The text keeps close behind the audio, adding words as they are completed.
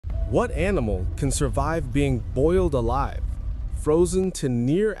What animal can survive being boiled alive, frozen to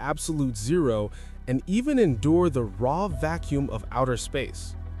near absolute zero, and even endure the raw vacuum of outer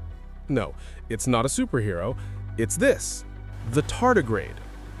space? No, it's not a superhero, it's this, the tardigrade.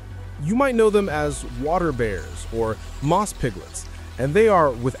 You might know them as water bears or moss piglets, and they are,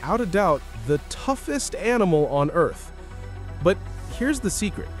 without a doubt, the toughest animal on Earth. But here's the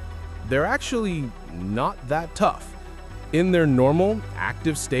secret. They're actually not that tough. In their normal,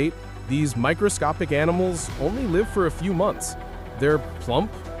 active state, these microscopic animals only live for a few months. They're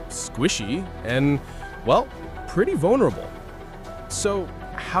plump, squishy, and, well, pretty vulnerable. So,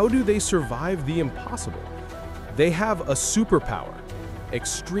 how do they survive the impossible? They have a superpower: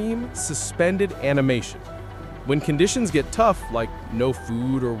 extreme suspended animation. When conditions get tough, like no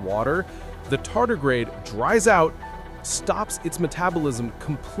food or water, the tardigrade dries out, stops its metabolism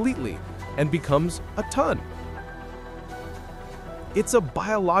completely, and becomes a ton. It's a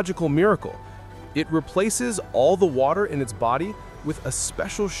biological miracle. It replaces all the water in its body with a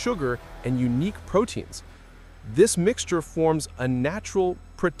special sugar and unique proteins. This mixture forms a natural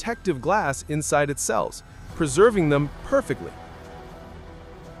protective glass inside its cells, preserving them perfectly.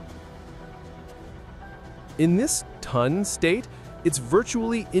 In this ton state, it's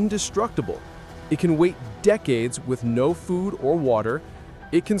virtually indestructible. It can wait decades with no food or water.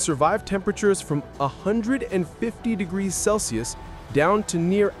 It can survive temperatures from 150 degrees Celsius down to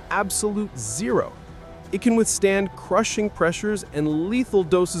near absolute zero. It can withstand crushing pressures and lethal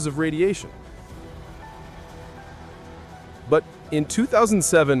doses of radiation. But in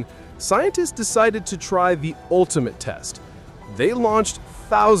 2007, scientists decided to try the ultimate test. They launched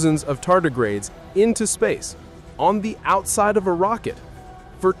thousands of tardigrades into space, on the outside of a rocket.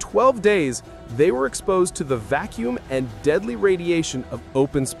 For 12 days, they were exposed to the vacuum and deadly radiation of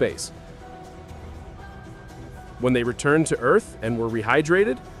open space. When they returned to Earth and were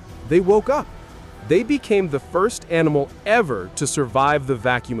rehydrated, they woke up. They became the first animal ever to survive the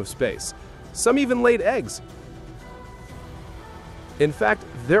vacuum of space. Some even laid eggs. In fact,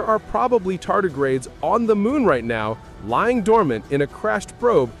 there are probably tardigrades on the moon right now, lying dormant in a crashed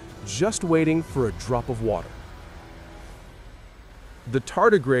probe, just waiting for a drop of water. The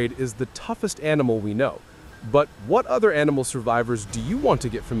tardigrade is the toughest animal we know. But what other animal survivors do you want to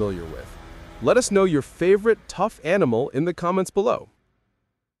get familiar with? Let us know your favorite tough animal in the comments below.